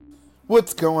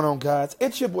What's going on, guys?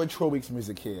 It's your boy Troy Weeks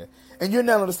Music here, and you're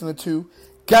now listening to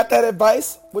Got That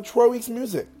Advice with Troy Weeks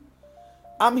Music.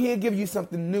 I'm here to give you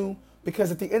something new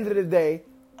because at the end of the day,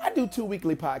 I do 2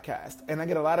 weekly podcasts, and I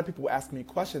get a lot of people asking me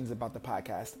questions about the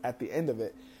podcast at the end of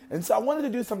it. And so I wanted to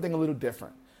do something a little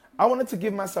different. I wanted to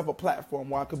give myself a platform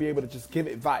where I could be able to just give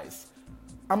advice.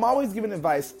 I'm always giving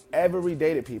advice every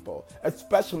day to people,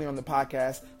 especially on the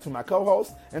podcast, to my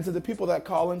co-hosts, and to the people that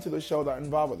call into the show that are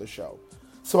involved with the show.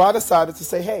 So I decided to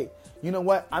say, hey, you know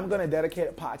what? I'm going to dedicate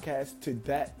a podcast to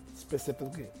that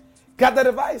specifically. Got That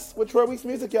Advice with Troy Weeks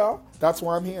Music, y'all. That's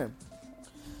why I'm here.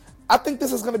 I think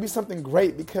this is going to be something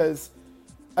great because,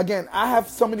 again, I have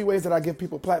so many ways that I give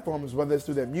people platforms, whether it's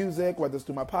through their music, whether it's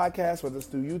through my podcast, whether it's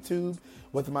through YouTube,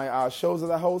 with my shows that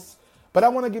I host. But I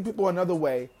want to give people another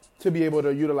way to be able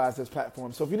to utilize this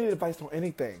platform. So if you need advice on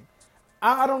anything,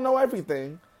 I don't know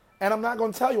everything, and I'm not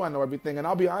going to tell you I know everything, and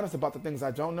I'll be honest about the things I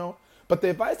don't know. But the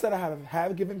advice that I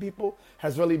have given people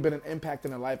has really been an impact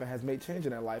in their life and has made change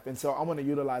in their life. And so I want to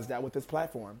utilize that with this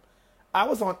platform. I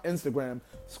was on Instagram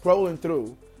scrolling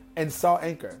through and saw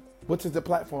Anchor, which is the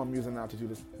platform I'm using now to do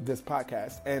this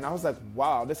podcast. And I was like,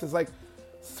 wow, this is like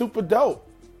super dope.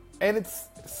 And it's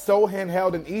so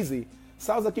handheld and easy.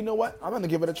 So I was like, you know what? I'm going to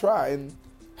give it a try. And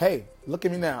hey, look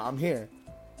at me now. I'm here.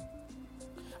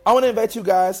 I want to invite you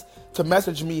guys to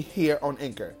message me here on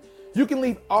Anchor. You can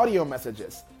leave audio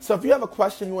messages. So if you have a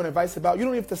question you want advice about, you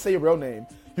don't even have to say your real name.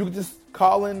 You can just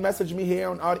call in, message me here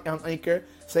on Anchor,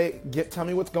 tell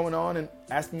me what's going on, and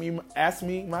ask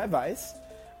me my advice,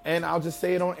 and I'll just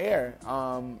say it on air.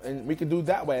 And we can do it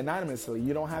that way anonymously.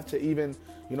 You don't have to even,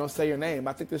 say your name.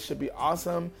 I think this should be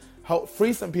awesome. Help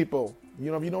free some people.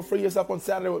 If you don't free yourself on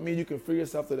Saturday with me, you can free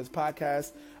yourself to this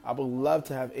podcast. I would love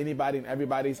to have anybody and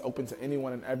everybody's open to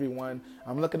anyone and everyone.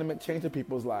 I'm looking to make change in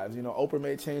people's lives. Oprah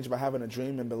made change by having a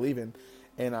dream and believing.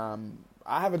 And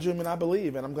I have a dream and I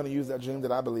believe, and I'm going to use that dream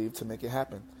that I believe to make it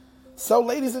happen. So,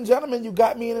 ladies and gentlemen, you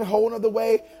got me in a whole other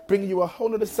way, bringing you a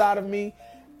whole other side of me.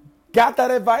 Got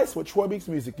That Advice with Troy Weeks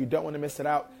Music. You don't want to miss it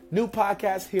out. New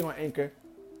podcast here on Anchor.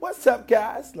 What's up,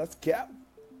 guys? Let's go.